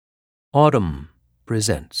Autumn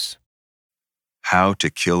presents How to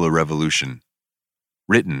Kill a Revolution,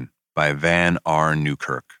 written by Vann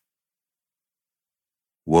Newkirk.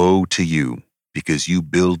 Woe to you, because you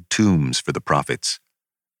build tombs for the prophets,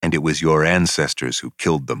 and it was your ancestors who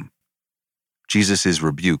killed them. Jesus'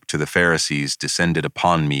 rebuke to the Pharisees descended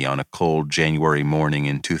upon me on a cold January morning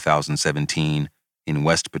in 2017 in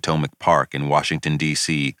West Potomac Park in Washington,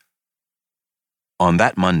 D.C. On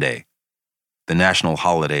that Monday, the national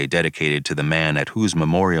holiday dedicated to the man at whose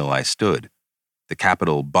memorial I stood, the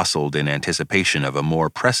Capitol bustled in anticipation of a more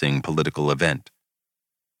pressing political event.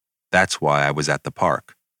 That's why I was at the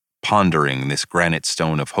park, pondering this granite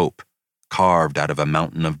stone of hope, carved out of a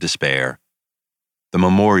mountain of despair. The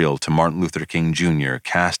memorial to Martin Luther King Jr.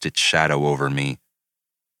 cast its shadow over me,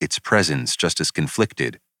 its presence just as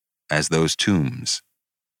conflicted as those tombs.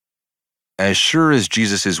 As sure as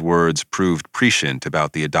Jesus' words proved prescient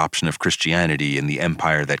about the adoption of Christianity in the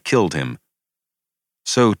empire that killed him,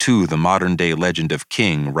 so too the modern-day legend of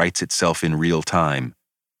King writes itself in real time.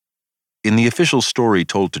 In the official story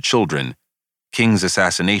told to children, King's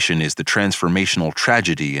assassination is the transformational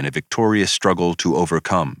tragedy in a victorious struggle to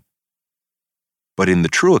overcome. But in the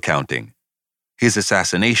true accounting, his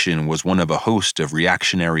assassination was one of a host of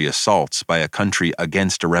reactionary assaults by a country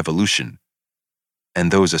against a revolution, and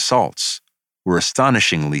those assaults were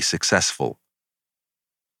astonishingly successful.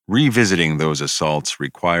 Revisiting those assaults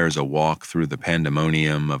requires a walk through the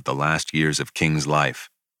pandemonium of the last years of King's life.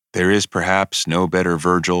 There is perhaps no better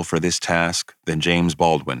Virgil for this task than James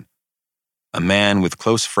Baldwin, a man with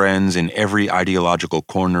close friends in every ideological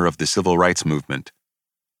corner of the civil rights movement.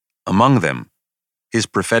 Among them, his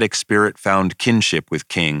prophetic spirit found kinship with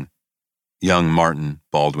King, young Martin,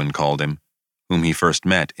 Baldwin called him, whom he first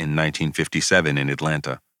met in 1957 in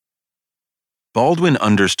Atlanta. Baldwin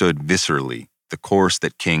understood viscerally the course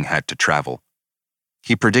that King had to travel.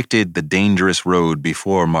 He predicted the dangerous road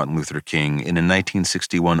before Martin Luther King in a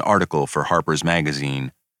 1961 article for Harper's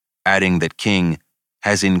Magazine, adding that King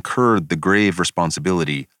has incurred the grave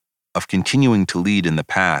responsibility of continuing to lead in the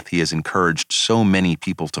path he has encouraged so many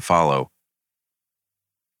people to follow.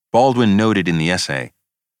 Baldwin noted in the essay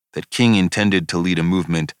that King intended to lead a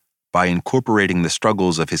movement by incorporating the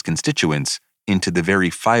struggles of his constituents into the very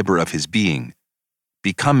fiber of his being,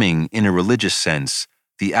 becoming, in a religious sense,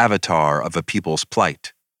 the avatar of a people's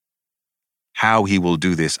plight. How he will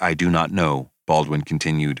do this I do not know, Baldwin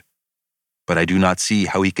continued, but I do not see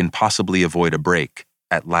how he can possibly avoid a break,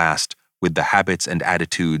 at last, with the habits and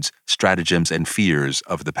attitudes, stratagems and fears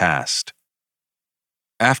of the past.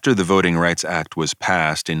 After the Voting Rights Act was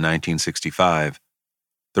passed in 1965,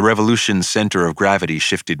 the revolution's center of gravity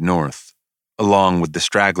shifted north, along with the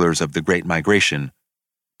stragglers of the Great Migration,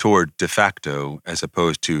 toward de facto as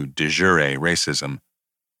opposed to de jure racism.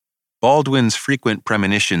 Baldwin's frequent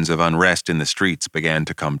premonitions of unrest in the streets began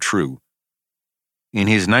to come true. In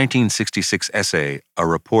his 1966 essay, A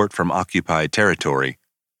Report from Occupied Territory,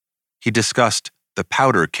 he discussed the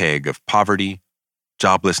powder keg of poverty,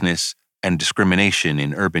 joblessness, and discrimination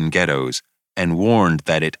in urban ghettos and warned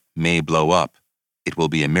that it may blow up. It will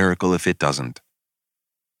be a miracle if it doesn't.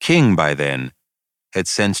 King, by then, had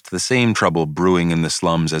sensed the same trouble brewing in the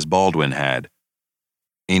slums as Baldwin had.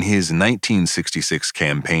 In his 1966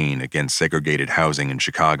 campaign against segregated housing in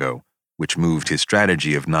Chicago, which moved his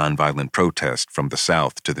strategy of nonviolent protest from the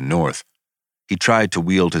South to the North, he tried to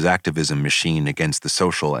wield his activism machine against the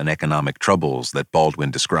social and economic troubles that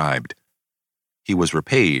Baldwin described. He was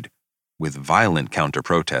repaid with violent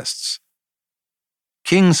counter-protests.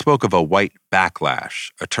 King spoke of a white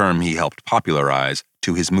backlash, a term he helped popularize,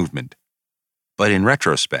 to his movement. But in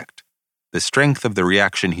retrospect, the strength of the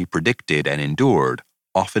reaction he predicted and endured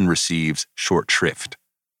often receives short shrift.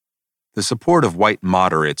 The support of white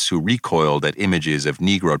moderates who recoiled at images of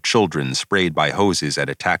Negro children sprayed by hoses and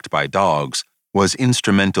attacked by dogs was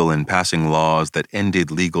instrumental in passing laws that ended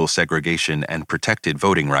legal segregation and protected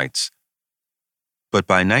voting rights. But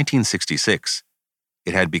by 1966,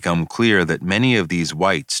 it had become clear that many of these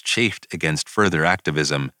whites chafed against further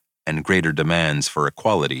activism and greater demands for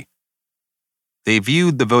equality. They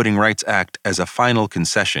viewed the Voting Rights Act as a final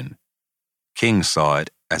concession. King saw it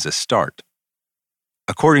as a start.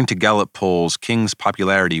 According to Gallup polls, King's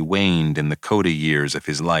popularity waned in the coda years of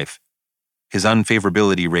his life. His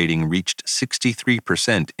unfavorability rating reached 63%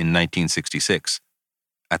 in 1966.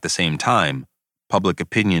 At the same time, public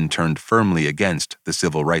opinion turned firmly against the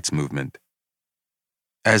civil rights movement.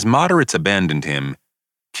 As moderates abandoned him,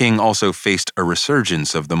 King also faced a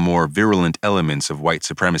resurgence of the more virulent elements of white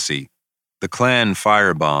supremacy. The Klan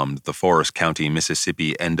firebombed the Forest County,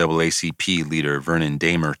 Mississippi NAACP leader Vernon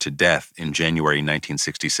Dahmer to death in January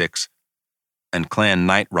 1966. and Klan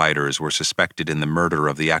night riders were suspected in the murder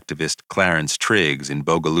of the activist Clarence Triggs in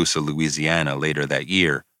Bogalusa, Louisiana later that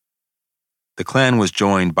year. The Klan was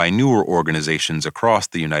joined by newer organizations across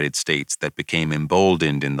the United States that became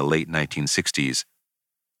emboldened in the late 1960s.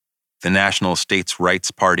 The National States'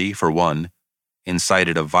 Rights Party, for one,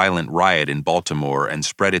 incited a violent riot in Baltimore and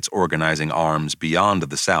spread its organizing arms beyond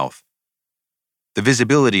the South. The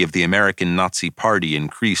visibility of the American Nazi Party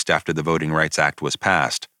increased after the Voting Rights Act was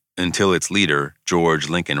passed, until its leader, George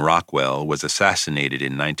Lincoln Rockwell, was assassinated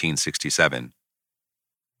in 1967.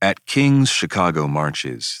 At King's Chicago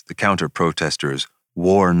marches, the counter-protesters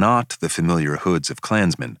wore not the familiar hoods of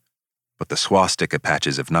Klansmen, but the swastika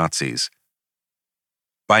patches of Nazis.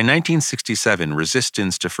 By 1967,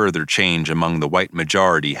 resistance to further change among the white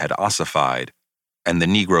majority had ossified, and the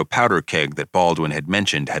Negro powder keg that Baldwin had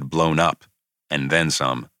mentioned had blown up, and then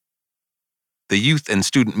some. The youth and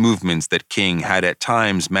student movements that King had at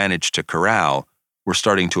times managed to corral were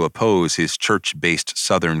starting to oppose his church-based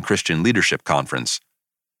Southern Christian Leadership Conference.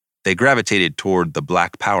 They gravitated toward the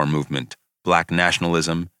Black Power movement, Black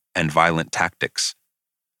nationalism, and violent tactics.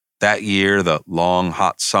 That year, the long,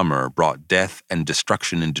 hot summer brought death and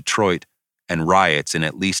destruction in Detroit and riots in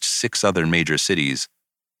at least 6 other major cities.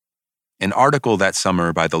 An article that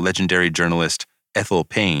summer by the legendary journalist Ethel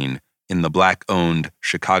Payne in the Black-owned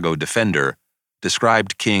Chicago Defender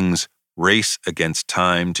described King's race against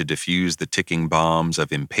time to defuse the ticking bombs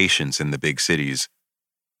of impatience in the big cities.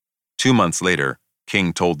 2 months later,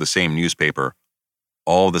 King told the same newspaper,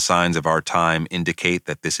 "All the signs of our time indicate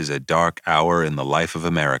that this is a dark hour in the life of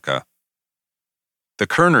America." The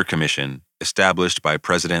Kerner Commission, established by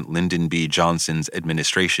President Lyndon B. Johnson's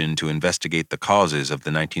administration to investigate the causes of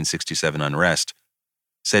the 1967 unrest,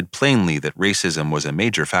 said plainly that racism was a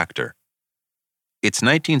major factor. Its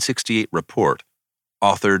 1968 report,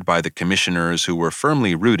 authored by the commissioners who were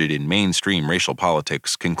firmly rooted in mainstream racial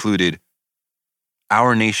politics, concluded,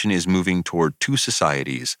 "Our nation is moving toward 2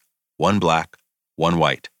 societies, one black, one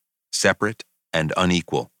white, separate and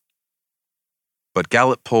unequal." But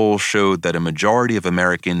Gallup polls showed that a majority of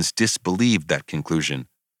Americans disbelieved that conclusion,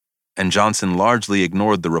 and Johnson largely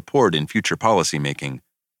ignored the report in future policymaking.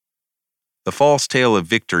 The false tale of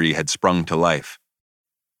victory had sprung to life.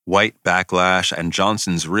 White backlash and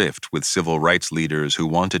Johnson's rift with civil rights leaders who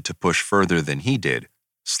wanted to push further than he did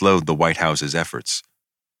slowed the White House's efforts.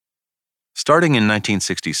 Starting in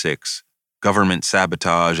 1966, government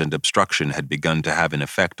sabotage and obstruction had begun to have an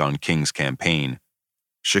effect on King's campaign.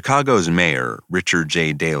 Chicago's mayor, Richard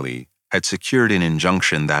J. Daley, had secured an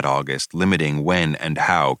injunction that August limiting when and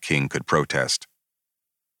how King could protest.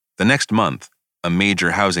 The next month, a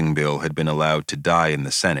major housing bill had been allowed to die in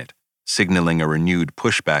the Senate, signaling a renewed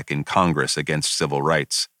pushback in Congress against civil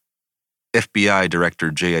rights. FBI Director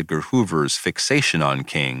J. Edgar Hoover's fixation on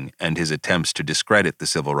King and his attempts to discredit the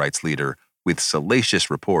civil rights leader with salacious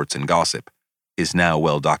reports and gossip is now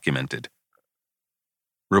well documented.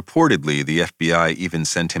 Reportedly, the FBI even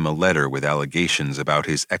sent him a letter with allegations about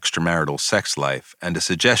his extramarital sex life and a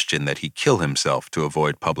suggestion that he kill himself to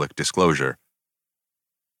avoid public disclosure.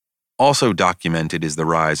 Also documented is the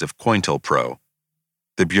rise of COINTELPRO,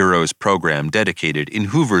 the Bureau's program dedicated, in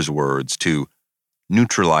Hoover's words, to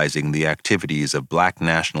neutralizing the activities of black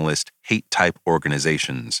nationalist hate-type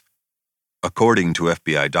organizations. According to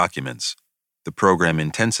FBI documents, the program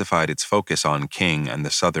intensified its focus on King and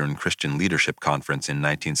the Southern Christian Leadership Conference in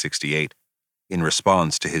 1968 in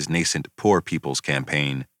response to his nascent Poor People's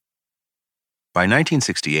Campaign. By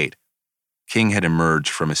 1968, King had emerged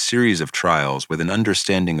from a series of trials with an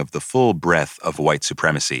understanding of the full breadth of white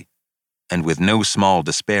supremacy, and with no small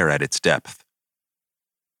despair at its depth.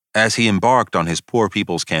 As he embarked on his Poor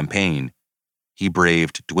People's Campaign, he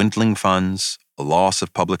braved dwindling funds, a loss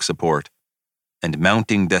of public support, and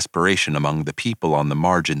mounting desperation among the people on the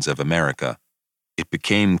margins of America. It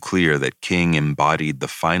became clear that King embodied the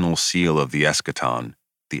final seal of the eschaton,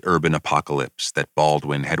 the urban apocalypse that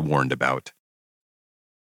Baldwin had warned about.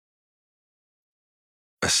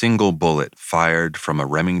 A single bullet fired from a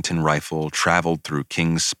Remington rifle traveled through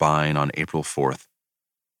King's spine on April 4th.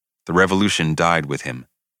 The revolution died with him.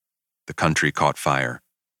 The country caught fire.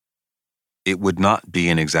 It would not be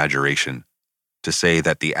an exaggeration to say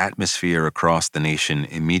that the atmosphere across the nation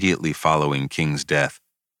immediately following King's death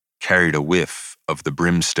carried a whiff of the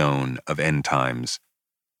brimstone of end times.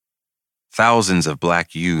 Thousands of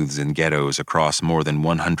black youths in ghettos across more than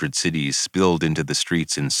 100 cities spilled into the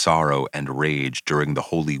streets in sorrow and rage during the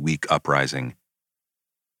Holy Week uprising.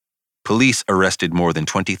 Police arrested more than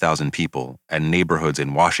 20,000 people, and neighborhoods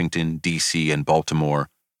in Washington, D.C., and Baltimore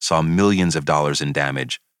saw millions of dollars in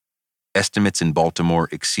damage. Estimates in Baltimore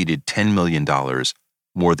exceeded $10 million,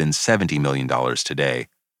 more than $70 million today.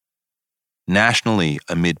 Nationally,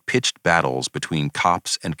 amid pitched battles between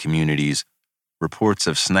cops and communities, reports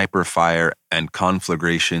of sniper fire and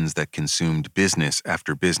conflagrations that consumed business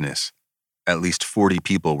after business. At least 40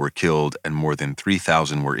 people were killed and more than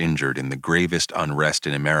 3,000 were injured in the gravest unrest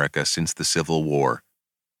in America since the Civil War.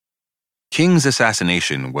 King's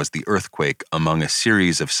assassination was the earthquake among a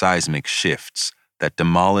series of seismic shifts that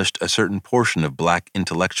demolished a certain portion of Black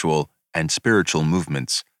intellectual and spiritual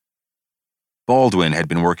movements. Baldwin had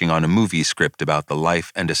been working on a movie script about the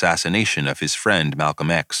life and assassination of his friend Malcolm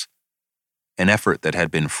X, an effort that had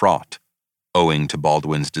been fraught, owing to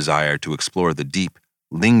Baldwin's desire to explore the deep,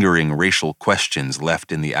 lingering racial questions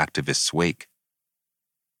left in the activists' wake.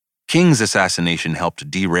 King's assassination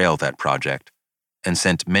helped derail that project and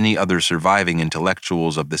sent many other surviving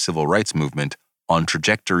intellectuals of the civil rights movement on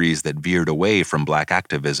trajectories that veered away from Black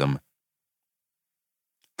activism.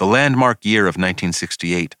 The landmark year of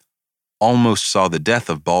 1968 almost saw the death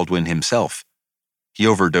of Baldwin himself. He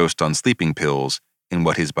overdosed on sleeping pills in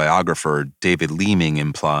what his biographer David Leeming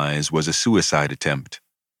implies was a suicide attempt.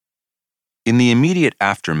 In the immediate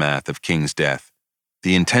aftermath of King's death,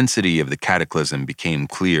 the intensity of the cataclysm became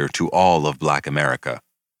clear to all of Black America.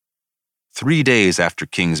 3 days after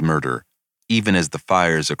King's murder, even as the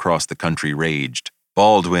fires across the country raged,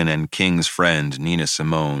 Baldwin and King's friend Nina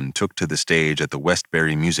Simone took to the stage at the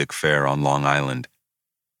Westbury Music Fair on Long Island.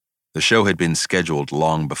 The show had been scheduled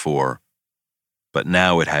long before, but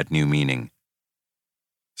now it had new meaning.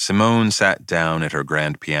 Simone sat down at her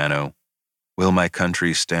grand piano. "Will my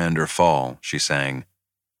country stand or fall?" she sang.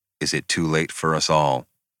 "Is it too late for us all?"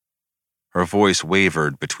 Her voice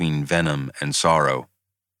wavered between venom and sorrow.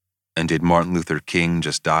 And did Martin Luther King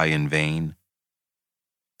just die in vain?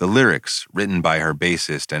 The lyrics, written by her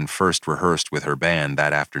bassist and first rehearsed with her band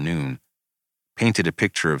that afternoon, painted a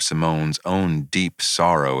picture of Simone's own deep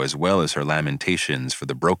sorrow as well as her lamentations for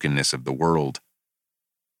the brokenness of the world.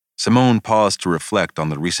 Simone paused to reflect on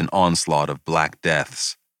the recent onslaught of Black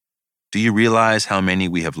deaths. "Do you realize how many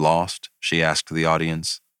we have lost?" she asked the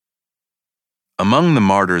audience. Among the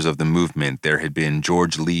martyrs of the movement there had been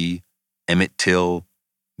George Lee, Emmett Till,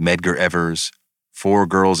 Medgar Evers, 4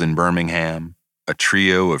 girls in Birmingham, a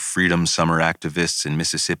trio of Freedom Summer activists in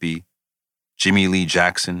Mississippi, Jimmy Lee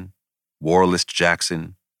Jackson, Warlist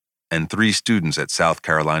Jackson, and 3 students at South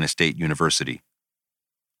Carolina State University.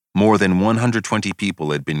 More than 120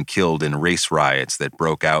 people had been killed in race riots that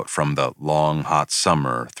broke out from the long, hot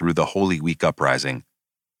summer through the Holy Week uprising.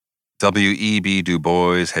 W.E.B. Du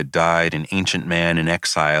Bois had died an ancient man in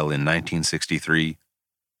exile in 1963.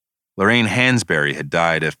 Lorraine Hansberry had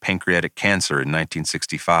died of pancreatic cancer in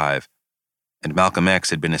 1965, and Malcolm X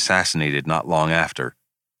had been assassinated not long after.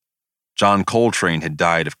 John Coltrane had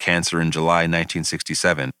died of cancer in July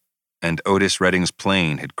 1967, and Otis Redding's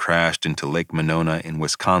plane had crashed into Lake Monona in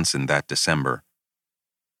Wisconsin that December.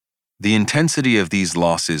 The intensity of these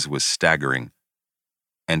losses was staggering,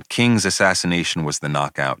 and King's assassination was the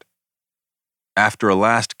knockout. After a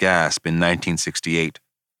last gasp in 1968,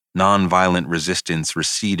 nonviolent resistance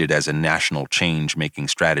receded as a national change-making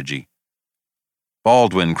strategy.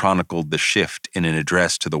 Baldwin chronicled the shift in an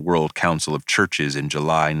address to the World Council of Churches in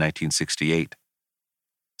July 1968,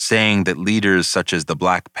 saying that leaders such as the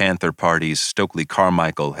Black Panther Party's Stokely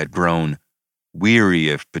Carmichael had grown weary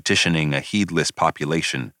of petitioning a heedless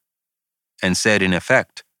population, and said in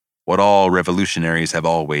effect what all revolutionaries have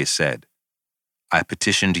always said: "I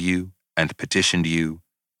petitioned you,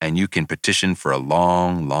 and you can petition for a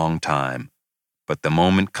long, long time, but the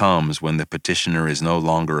moment comes when the petitioner is no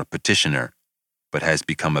longer a petitioner, but has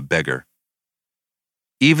become a beggar."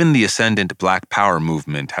 Even the ascendant Black Power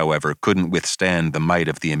movement, however, couldn't withstand the might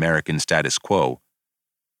of the American status quo.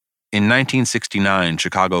 In 1969,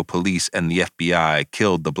 Chicago police and the FBI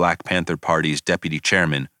killed the Black Panther Party's deputy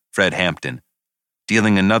chairman, Fred Hampton,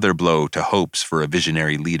 dealing another blow to hopes for a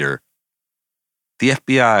visionary leader. The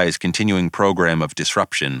FBI's continuing program of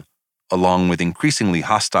disruption, along with increasingly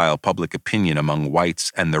hostile public opinion among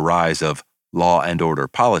whites and the rise of law and order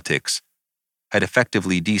politics, had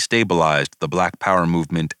effectively destabilized the Black Power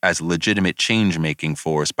movement as a legitimate change-making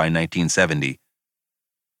force by 1970.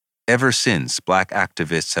 Ever since, Black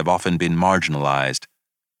activists have often been marginalized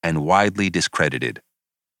and widely discredited.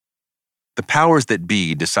 The powers that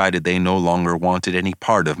be decided they no longer wanted any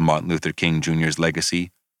part of Martin Luther King Jr.'s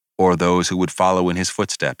legacy or those who would follow in his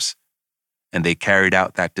footsteps, and they carried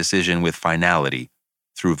out that decision with finality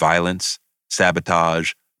through violence,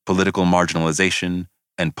 sabotage, political marginalization,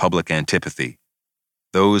 and public antipathy.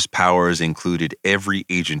 Those powers included every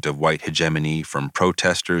agent of white hegemony, from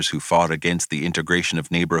protesters who fought against the integration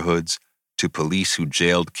of neighborhoods to police who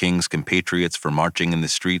jailed King's compatriots for marching in the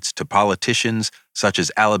streets, to politicians such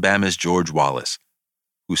as Alabama's George Wallace,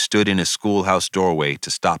 who stood in a schoolhouse doorway to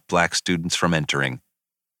stop black students from entering.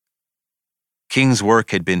 King's work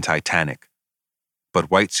had been titanic, but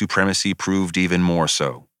white supremacy proved even more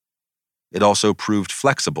so. It also proved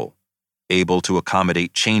flexible, able to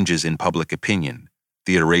accommodate changes in public opinion,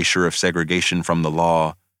 the erasure of segregation from the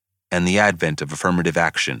law, and the advent of affirmative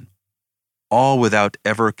action, all without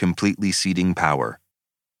ever completely ceding power.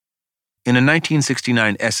 In a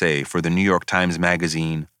 1969 essay for the New York Times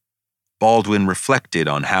Magazine, Baldwin reflected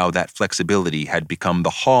on how that flexibility had become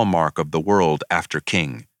the hallmark of the world after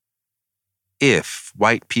King. If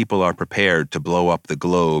white people are prepared to blow up the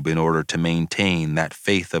globe in order to maintain that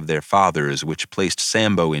faith of their fathers which placed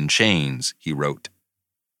Sambo in chains, he wrote,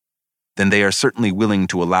 then they are certainly willing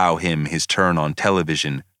to allow him his turn on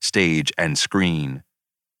television, stage, and screen.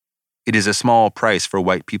 It is a small price for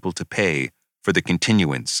white people to pay for the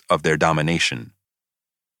continuance of their domination.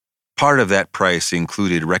 Part of that price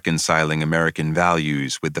included reconciling American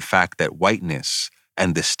values with the fact that whiteness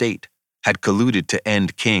and the state had colluded to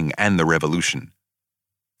end King and the Revolution.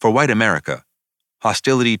 For white America,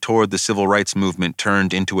 hostility toward the civil rights movement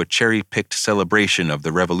turned into a cherry-picked celebration of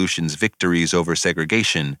the Revolution's victories over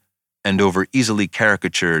segregation and over easily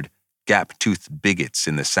caricatured, gap-toothed bigots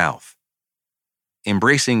in the South.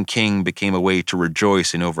 Embracing King became a way to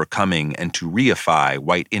rejoice in overcoming and to reify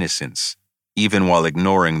white innocence, even while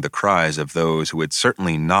ignoring the cries of those who had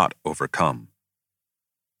certainly not overcome.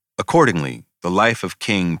 Accordingly, the life of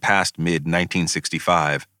King past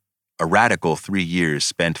mid-1965, a radical 3 years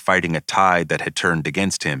spent fighting a tide that had turned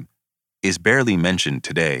against him, is barely mentioned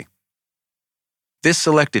today. This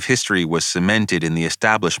selective history was cemented in the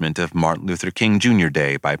establishment of Martin Luther King Jr.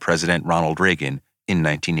 Day by President Ronald Reagan in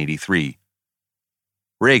 1983.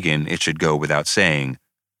 Reagan, it should go without saying,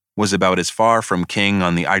 was about as far from King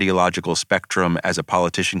on the ideological spectrum as a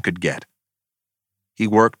politician could get. He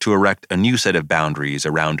worked to erect a new set of boundaries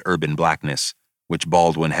around urban blackness, which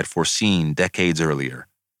Baldwin had foreseen decades earlier.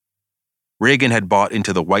 Reagan had bought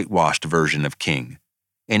into the whitewashed version of King,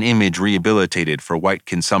 an image rehabilitated for white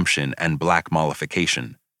consumption and black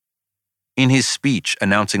mollification. In his speech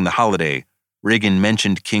announcing the holiday, Reagan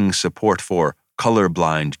mentioned King's support for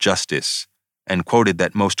colorblind justice and quoted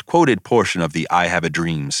that most quoted portion of the I Have a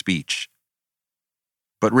Dream speech.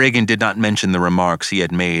 But Reagan did not mention the remarks he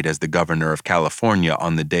had made as the governor of California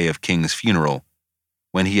on the day of King's funeral,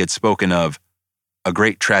 when he had spoken of a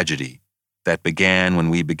great tragedy that began when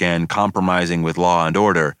we began compromising with law and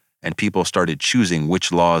order and people started choosing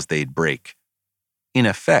which laws they'd break. In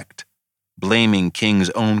effect, blaming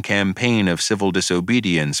King's own campaign of civil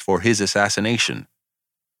disobedience for his assassination.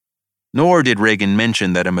 Nor did Reagan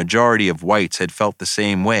mention that a majority of whites had felt the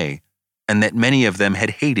same way and that many of them had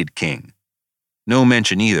hated King. No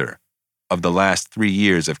mention either of the last 3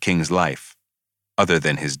 years of King's life, other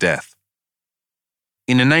than his death.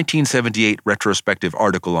 In a 1978 retrospective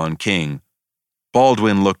article on King,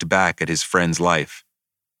 Baldwin looked back at his friend's life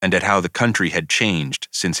and at how the country had changed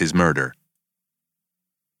since his murder.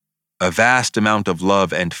 A vast amount of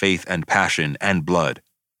love and faith and passion and blood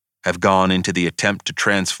have gone into the attempt to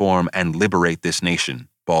transform and liberate this nation,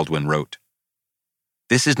 Baldwin wrote.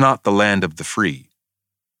 This is not the land of the free,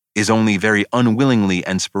 is only very unwillingly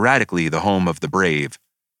and sporadically the home of the brave,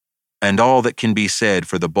 and all that can be said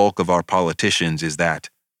for the bulk of our politicians is that,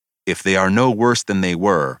 if they are no worse than they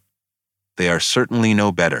were, they are certainly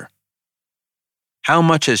no better. How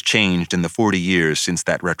much has changed in the 40 years since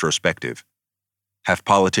that retrospective? Have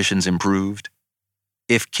politicians improved?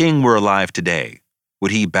 If King were alive today,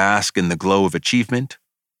 would he bask in the glow of achievement,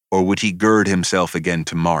 or would he gird himself again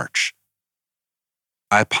to march?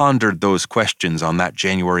 I pondered those questions on that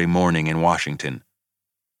January morning in Washington.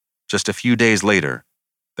 Just a few days later,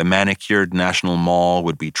 the manicured National Mall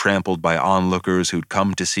would be trampled by onlookers who'd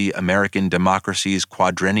come to see American democracy's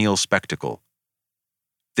quadrennial spectacle.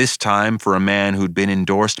 This time for a man who'd been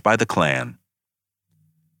endorsed by the Klan.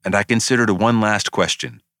 And I considered one last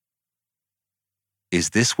question. Is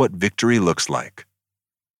this what victory looks like?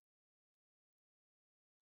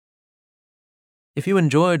 If you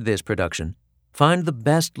enjoyed this production, find the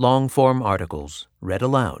best long-form articles read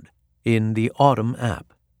aloud in the Autumn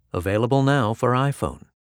app, available now for iPhone.